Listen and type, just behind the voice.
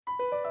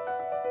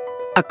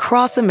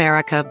Across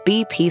America,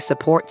 BP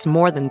supports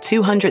more than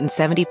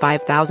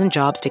 275,000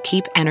 jobs to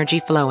keep energy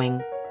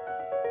flowing.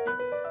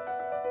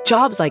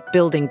 Jobs like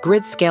building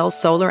grid-scale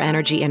solar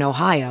energy in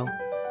Ohio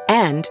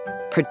and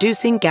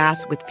producing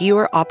gas with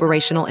fewer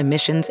operational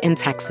emissions in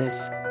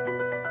Texas.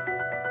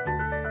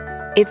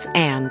 It's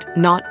and,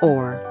 not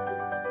or.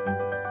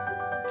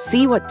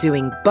 See what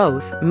doing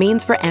both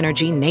means for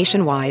energy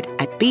nationwide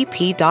at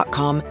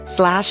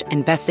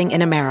bp.com/investing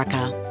in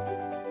America.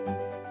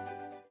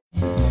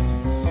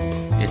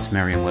 It's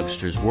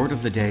Merriam-Webster's Word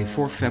of the Day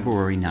for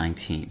February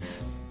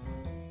 19th.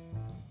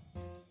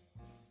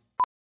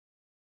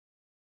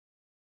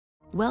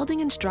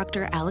 Welding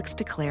instructor Alex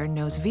DeClaire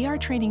knows VR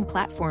training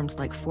platforms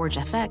like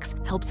ForgeFX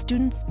help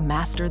students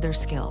master their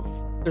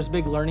skills. There's a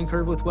big learning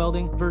curve with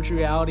welding. Virtual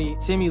reality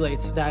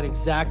simulates that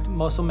exact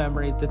muscle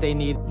memory that they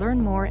need. Learn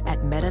more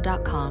at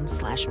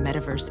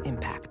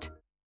meta.com/metaverseimpact.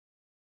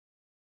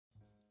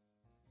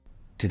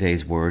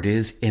 Today's word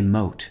is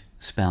emote,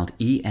 spelled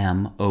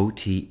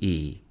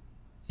E-M-O-T-E.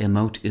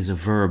 Emote is a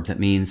verb that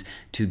means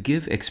to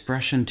give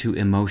expression to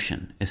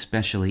emotion,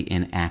 especially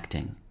in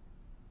acting.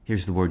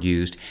 Here's the word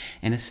used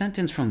in a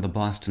sentence from the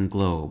Boston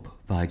Globe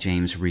by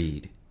James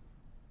Reed.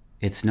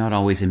 It's not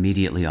always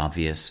immediately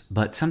obvious,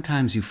 but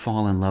sometimes you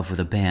fall in love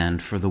with a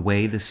band for the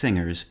way the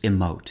singers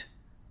emote.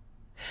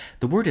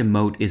 The word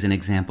emote is an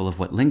example of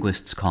what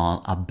linguists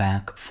call a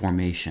back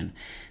formation.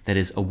 That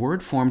is, a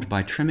word formed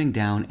by trimming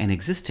down an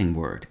existing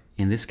word,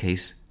 in this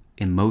case,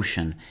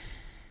 emotion.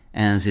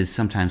 As is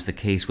sometimes the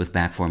case with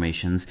back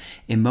formations,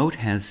 emote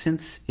has,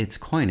 since its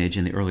coinage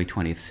in the early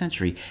 20th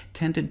century,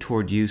 tended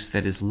toward use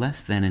that is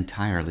less than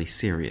entirely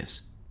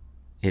serious.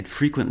 It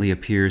frequently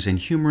appears in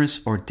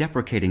humorous or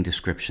deprecating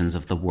descriptions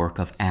of the work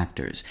of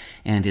actors,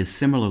 and is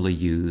similarly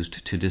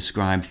used to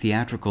describe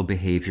theatrical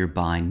behavior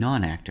by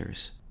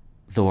nonactors.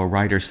 Though a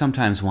writer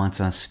sometimes wants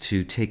us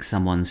to take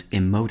someone's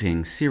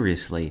emoting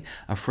seriously,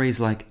 a phrase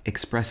like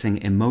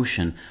expressing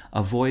emotion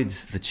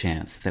avoids the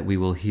chance that we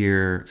will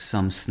hear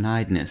some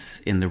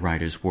snideness in the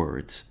writer's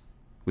words.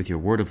 With your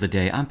Word of the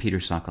Day, I'm Peter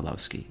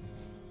Sokolowski.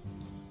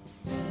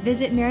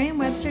 Visit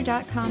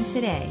Merriam-Webster.com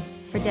today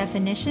for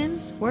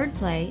definitions,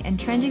 wordplay, and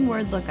trending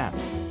word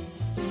lookups.